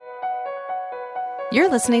You're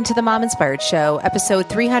listening to The Mom Inspired Show, episode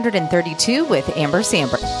 332 with Amber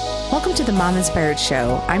Sandberg. Welcome to The Mom Inspired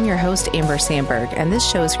Show. I'm your host, Amber Sandberg, and this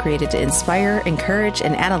show is created to inspire, encourage,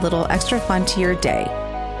 and add a little extra fun to your day.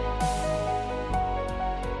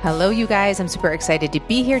 Hello, you guys. I'm super excited to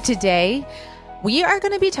be here today. We are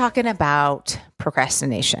going to be talking about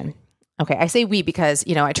procrastination. Okay, I say we because,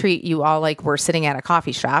 I treat you all like we're sitting at a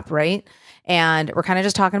coffee shop, right? And we're kind of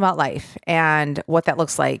just talking about life and what that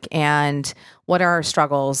looks like and what are our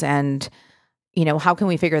struggles and, how can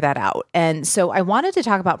we figure that out? And so I wanted to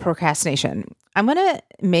talk about procrastination. I'm going to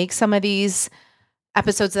make some of these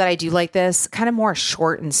episodes that I do like this kind of more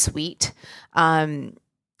short and sweet,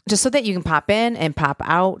 just so that you can pop in and pop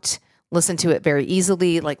out, listen to it very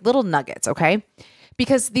easily, like little nuggets, okay?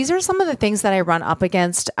 Because these are some of the things that I run up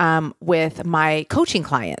against with my coaching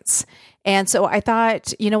clients. And so I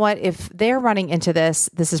thought, you know what, if they're running into this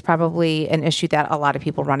is probably an issue that a lot of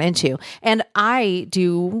people run into. And I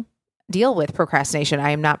do deal with procrastination.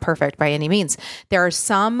 I am not perfect by any means. There are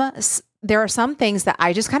some things that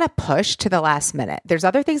I just kind of push to the last minute. There's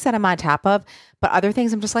other things that I'm on top of, but other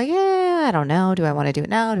things I'm just like, I don't know. Do I want to do it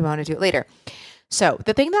now? Do I want to do it later? So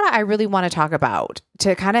the thing that I really want to talk about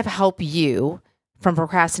to kind of help you from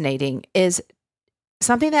procrastinating is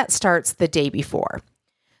something that starts the day before.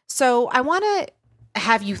 So I want to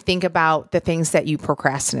have you think about the things that you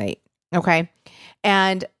procrastinate, okay?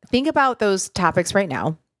 And think about those topics right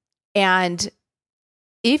now. And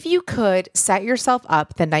if you could set yourself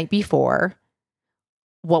up the night before,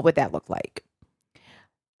 what would that look like?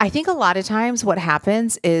 I think a lot of times what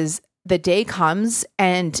happens is the day comes,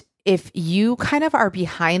 and if you kind of are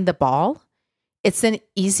behind the ball, it's then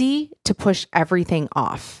easy to push everything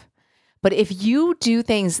off. But if you do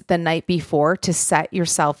things the night before to set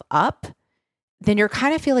yourself up, then you're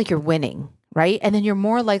kind of feel like you're winning, right? And then you're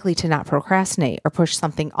more likely to not procrastinate or push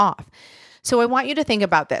something off. So I want you to think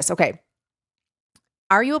about this. Okay.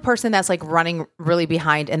 Are you a person that's like running really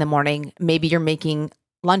behind in the morning? Maybe you're making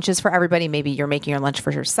lunches for everybody. Maybe you're making your lunch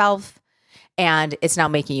for yourself and it's now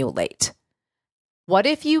making you late. What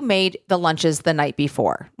if you made the lunches the night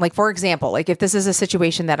before? Like, for example, like if this is a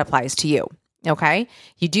situation that applies to you, okay?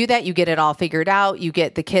 You do that, you get it all figured out, you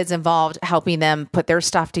get the kids involved, helping them put their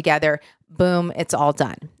stuff together, boom, it's all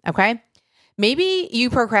done, okay? Maybe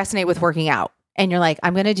you procrastinate with working out and you're like,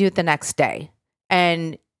 I'm going to do it the next day.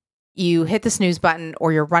 And you hit the snooze button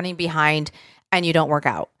or you're running behind and you don't work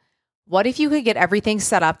out. What if you could get everything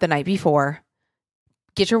set up the night before,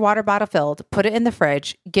 get your water bottle filled, put it in the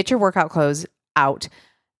fridge, get your workout clothes out,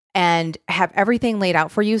 and have everything laid out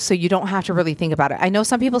for you so you don't have to really think about it. I know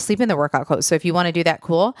some people sleep in the workout clothes, so if you want to do that,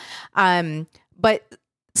 cool. But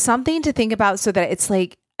something to think about so that it's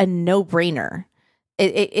like a no-brainer.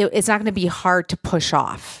 It's not going to be hard to push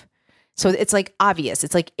off. So it's like obvious.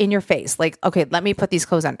 It's like in your face. Like, okay, let me put these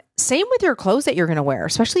clothes on. Same with your clothes that you're going to wear,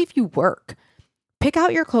 especially if you work. Pick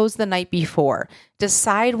out your clothes the night before.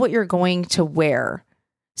 Decide what you're going to wear,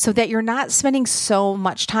 so that you're not spending so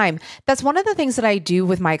much time. That's one of the things that I do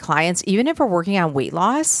with my clients. Even if we're working on weight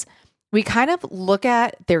loss, we kind of look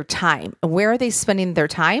at their time. Where are they spending their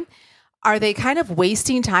time? Are they kind of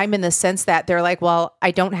wasting time in the sense that they're like, well,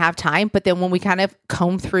 I don't have time. But then when we kind of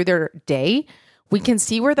comb through their day, we can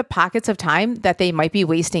see where the pockets of time that they might be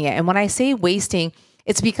wasting it. And when I say wasting,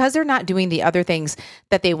 it's because they're not doing the other things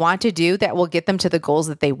that they want to do that will get them to the goals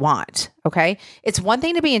that they want. Okay. It's one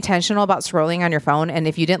thing to be intentional about scrolling on your phone. And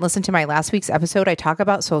if you didn't listen to my last week's episode, I talk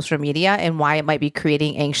about social media and why it might be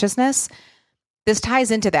creating anxiousness. This ties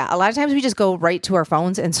into that. A lot of times we just go right to our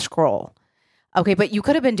phones and scroll. Okay. But you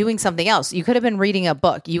could have been doing something else. You could have been reading a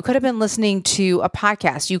book. You could have been listening to a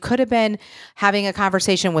podcast. You could have been having a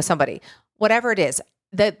conversation with somebody, whatever it is.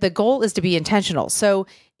 The goal is to be intentional. So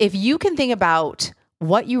if you can think about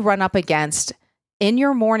what you run up against in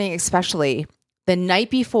your morning, especially the night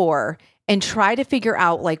before, and try to figure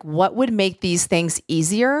out like what would make these things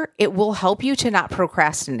easier, it will help you to not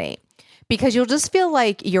procrastinate because you'll just feel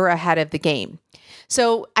like you're ahead of the game.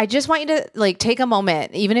 So I just want you to like take a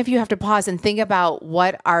moment, even if you have to pause and think about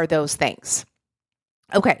what are those things.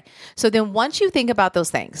 Okay. So then once you think about those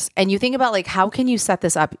things and you think about like, how can you set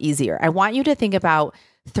this up easier? I want you to think about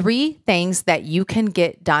 3 things that you can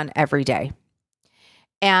get done every day.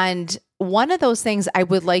 And one of those things I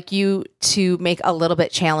would like you to make a little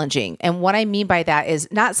bit challenging. And what I mean by that is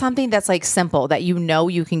not something that's like simple that you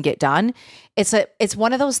can get done. It's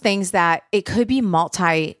one of those things that it could be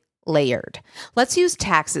multi-layered. Let's use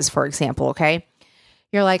taxes, for example, okay?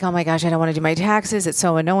 You're like, oh my gosh, I don't want to do my taxes. It's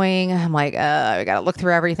so annoying. I'm like, I got to look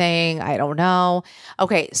through everything. I don't know.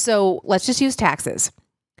 Okay, so let's just use taxes.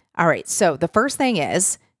 All right, so the first thing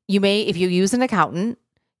is if you use an accountant,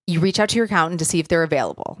 you reach out to your accountant to see if they're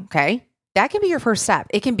available. Okay. That can be your first step.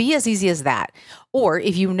 It can be as easy as that. Or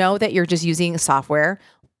if you know that you're just using software,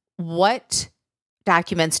 what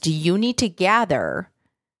documents do you need to gather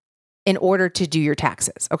in order to do your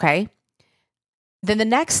taxes? Okay. Then the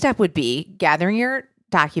next step would be gathering your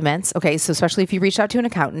documents. Okay. So especially if you reach out to an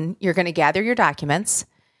accountant, you're going to gather your documents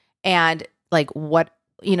and like what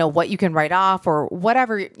you can write off or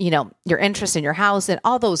whatever, your interest in your house and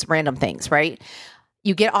all those random things, right?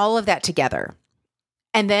 You get all of that together.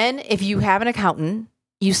 And then if you have an accountant,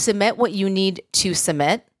 you submit what you need to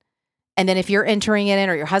submit. And then if you're entering it in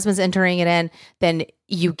or your husband's entering it in, then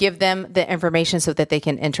you give them the information so that they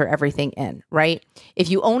can enter everything in, right? If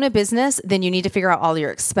you own a business, then you need to figure out all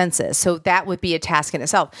your expenses. So that would be a task in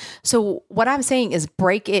itself. So what I'm saying is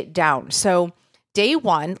break it down. So day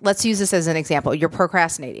one, let's use this as an example. You're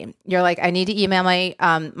procrastinating. You're like, I need to email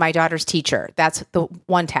my daughter's teacher. That's the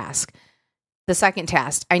one task. The second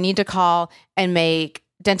task, I need to call and make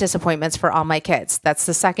dentist appointments for all my kids. That's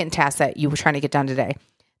the second task that you were trying to get done today.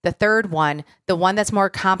 The third one, the one that's more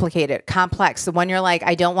complicated, complex, the one you're like,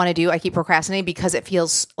 I don't want to do, I keep procrastinating because it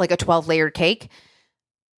feels like a 12-layered cake.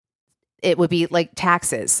 It would be like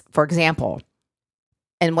taxes, for example.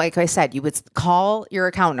 And like I said, you would call your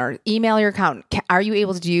accountant or email your accountant. Are you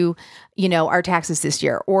able to do, our taxes this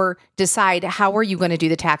year? Or decide how are you going to do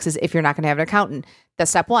the taxes if you're not going to have an accountant?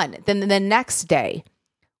 That's step one. Then the next day,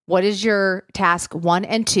 what is your task 1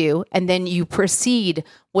 and 2? And then you proceed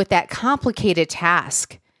with that complicated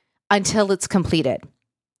task until it's completed.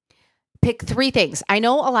 Pick 3 things. I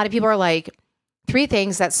know a lot of people are like, 3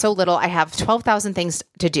 things, that's so little. I have 12,000 things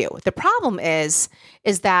to do. The problem is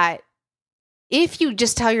that if you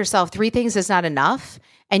just tell yourself 3 things is not enough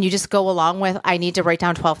and you just go along with, I need to write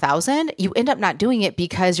down 12,000, you end up not doing it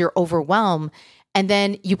because you're overwhelmed and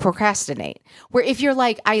then you procrastinate. Where if you're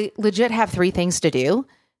like, I legit have 3 things to do,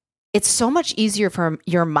 it's so much easier for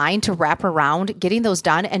your mind to wrap around getting those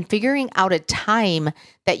done and figuring out a time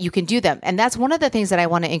that you can do them. And that's one of the things that I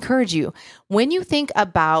want to encourage you. When you think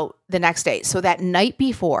about the next day, so that night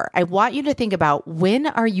before, I want you to think about when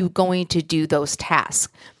are you going to do those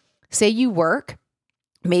tasks? Say you work,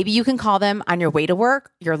 maybe you can call them on your way to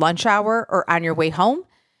work, your lunch hour, or on your way home.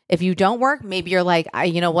 If you don't work, maybe you're like,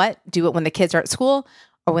 you know what? Do it when the kids are at school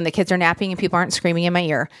or when the kids are napping and people aren't screaming in my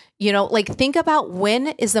ear. Think about when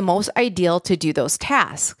is the most ideal to do those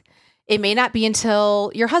tasks. It may not be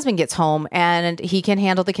until your husband gets home and he can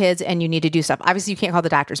handle the kids and you need to do stuff. Obviously, you can't call the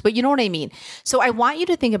doctors, but you know what I mean? So I want you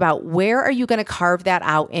to think about where are you going to carve that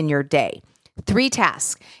out in your day? 3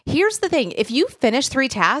 tasks. Here's the thing. If you finish 3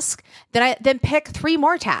 tasks, then pick 3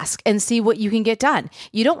 more tasks and see what you can get done.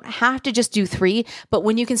 You don't have to just do 3, but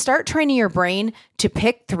when you can start training your brain to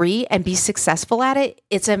pick 3 and be successful at it,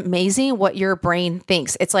 it's amazing what your brain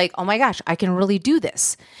thinks. It's like, oh my gosh, I can really do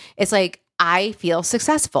this. It's like, I feel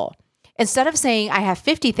successful. Instead of saying I have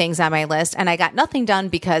 50 things on my list and I got nothing done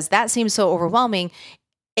because that seems so overwhelming,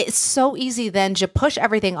 it's so easy then to push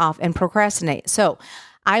everything off and procrastinate. So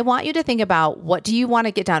I want you to think about what do you want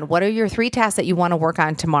to get done? What are your 3 tasks that you want to work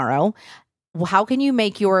on tomorrow? How can you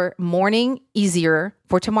make your morning easier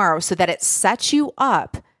for tomorrow so that it sets you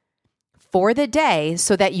up for the day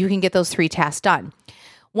so that you can get those 3 tasks done?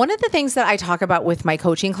 One of the things that I talk about with my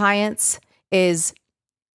coaching clients is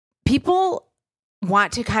people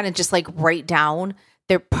want to kind of just like write down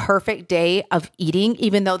their perfect day of eating,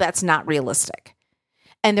 even though that's not realistic.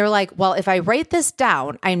 And they're like, well, if I write this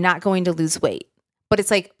down, I'm not going to lose weight. But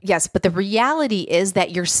it's like, yes, but the reality is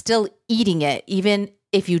that you're still eating it, even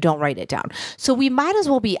if you don't write it down. So we might as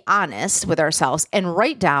well be honest with ourselves and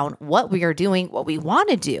write down what we are doing, what we want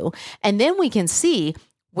to do, and then we can see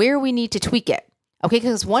where we need to tweak it. Okay,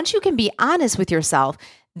 because once you can be honest with yourself,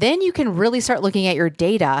 then you can really start looking at your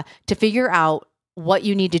data to figure out what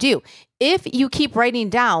you need to do. If you keep writing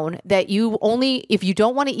down that if you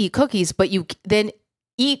don't want to eat cookies, but you then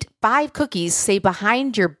eat 5 cookies, say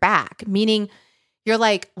behind your back, meaning you're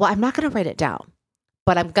like, well, I'm not going to write it down,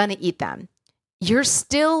 but I'm going to eat them. You're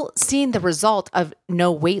still seeing the result of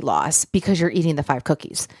no weight loss because you're eating the 5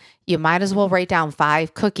 cookies. You might as well write down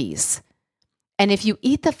 5 cookies. And if you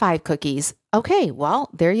eat the 5 cookies, okay,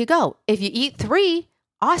 well, there you go. If you eat 3,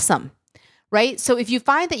 awesome, right? So if you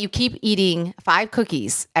find that you keep eating 5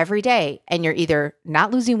 cookies every day and you're either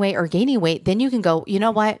not losing weight or gaining weight, then you can go, you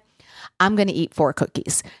know what? I'm going to eat 4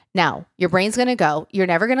 cookies. Now, your brain's going to go, you're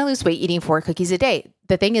never going to lose weight eating 4 cookies a day.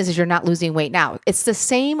 The thing is you're not losing weight now. It's the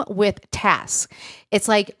same with tasks. It's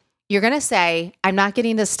like you're going to say, I'm not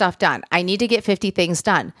getting this stuff done. I need to get 50 things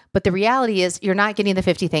done. But the reality is you're not getting the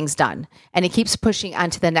 50 things done. And it keeps pushing on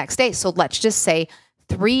to the next day. So let's just say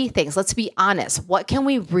 3 things. Let's be honest. What can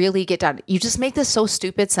we really get done? You just make this so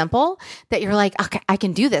stupid simple that you're like, okay, I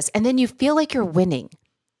can do this. And then you feel like you're winning.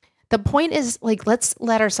 The point is like, let's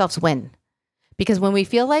let ourselves win. Because when we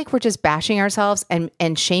feel like we're just bashing ourselves and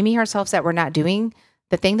shaming ourselves that we're not doing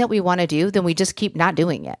the thing that we want to do, then we just keep not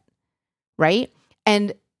doing it. Right?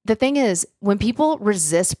 And the thing is, when people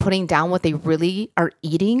resist putting down what they really are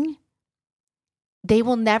eating, they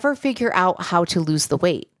will never figure out how to lose the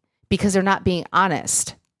weight because they're not being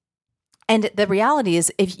honest. And the reality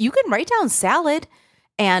is, if you can write down salad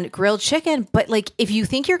and grilled chicken, but like if you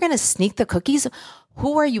think you're going to sneak the cookies,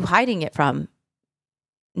 who are you hiding it from?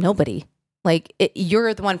 Nobody. Like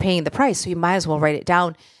you're the one paying the price, so you might as well write it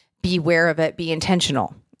down. Be aware of it. Be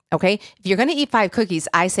intentional. Okay. If you're going to eat 5 cookies,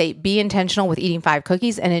 I say be intentional with eating 5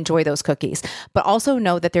 cookies and enjoy those cookies. But also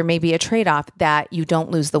know that there may be a trade-off that you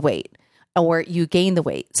don't lose the weight or you gain the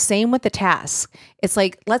weight. Same with the task. It's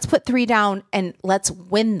like, let's put 3 down and let's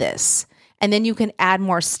win this. And then you can add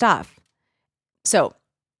more stuff. So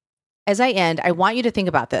as I end, I want you to think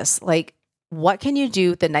about this. Like, what can you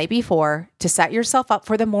do the night before to set yourself up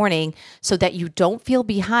for the morning so that you don't feel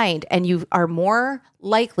behind and you are more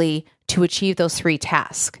likely to achieve those 3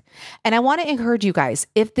 tasks? And I want to encourage you guys,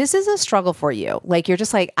 if this is a struggle for you, like you're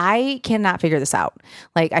just like, I cannot figure this out.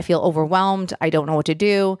 Like I feel overwhelmed. I don't know what to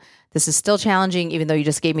do. This is still challenging, even though you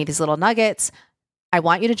just gave me these little nuggets. I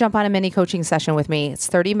want you to jump on a mini coaching session with me. It's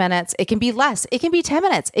 30 minutes. It can be less. It can be 10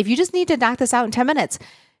 minutes. If you just need to knock this out in 10 minutes,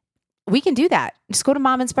 we can do that. Just go to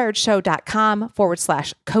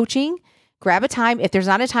mominspiredshow.com/coaching. Grab a time. If there's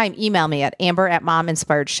not a time, email me at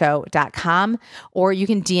amber@mominspiredshow.com, or you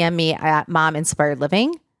can DM me at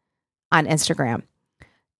mominspiredliving on Instagram.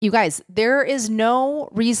 You guys, there is no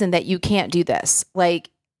reason that you can't do this. Like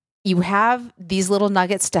you have these little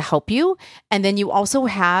nuggets to help you. And then you also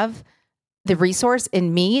have the resource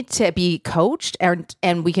in me to be coached and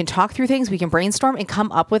we can talk through things. We can brainstorm and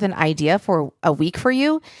come up with an idea for a week for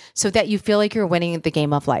you so that you feel like you're winning the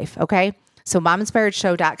game of life. Okay. So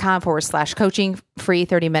mominspiredshow.com/coaching, free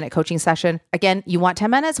 30-minute coaching session. Again, you want 10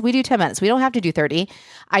 minutes? We do 10 minutes. We don't have to do 30.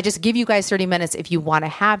 I just give you guys 30 minutes if you want to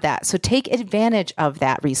have that. So take advantage of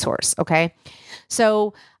that resource. Okay.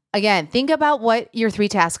 So again, think about what your 3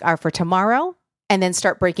 tasks are for tomorrow. And then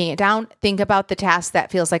start breaking it down. Think about the task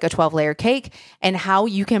that feels like a 12-layer cake and how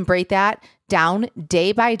you can break that down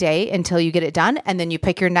day by day until you get it done. And then you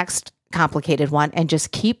pick your next complicated one and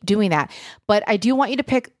just keep doing that. But I do want you to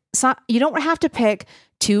pick some, you don't have to pick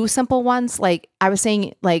 2 simple ones. Like I was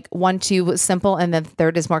saying, like 1, 2 was simple and then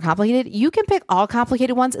 3rd is more complicated. You can pick all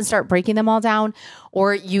complicated ones and start breaking them all down.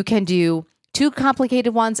 Or you can do 2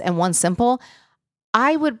 complicated ones and 1 simple.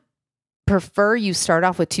 I would prefer you start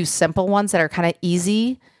off with 2 simple ones that are kind of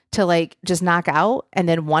easy to like just knock out and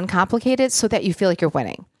then 1 complicated so that you feel like you're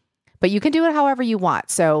winning. But you can do it however you want.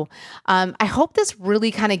 So I hope this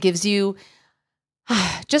really kind of gives you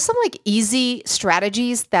just some like easy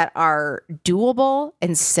strategies that are doable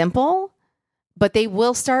and simple, but they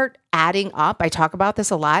will start adding up. I talk about this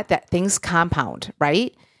a lot, that things compound,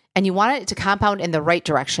 right? And you want it to compound in the right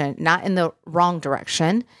direction, not in the wrong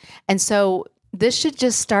direction. And so this should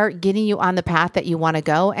just start getting you on the path that you want to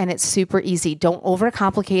go. And it's super easy. Don't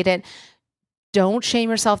overcomplicate it. Don't shame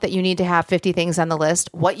yourself that you need to have 50 things on the list.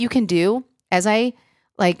 What you can do, as I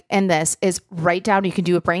like end this, is write down, you can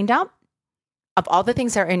do a brain dump of all the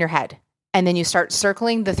things that are in your head. And then you start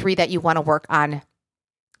circling the 3 that you want to work on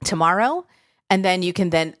tomorrow. And then you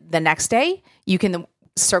can the next day, you can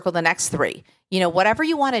circle the next 3. You know, whatever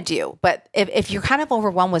you want to do. But if you're kind of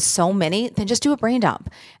overwhelmed with so many, then just do a brain dump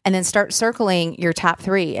and then start circling your top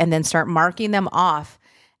 3 and then start marking them off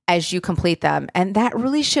as you complete them. And that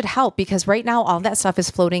really should help because right now, all that stuff is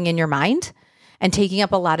floating in your mind and taking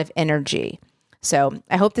up a lot of energy. So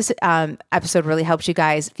I hope this episode really helps you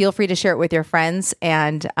guys. Feel free to share it with your friends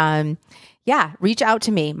and reach out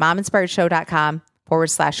to me,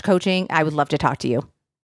 mominspiredshow.com/coaching. I would love to talk to you.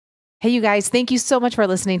 Hey, you guys, thank you so much for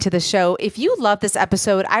listening to the show. If you love this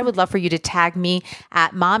episode, I would love for you to tag me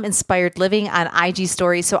at Mom Inspired Living on IG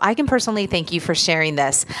Stories so I can personally thank you for sharing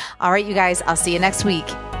this. All right, you guys, I'll see you next week.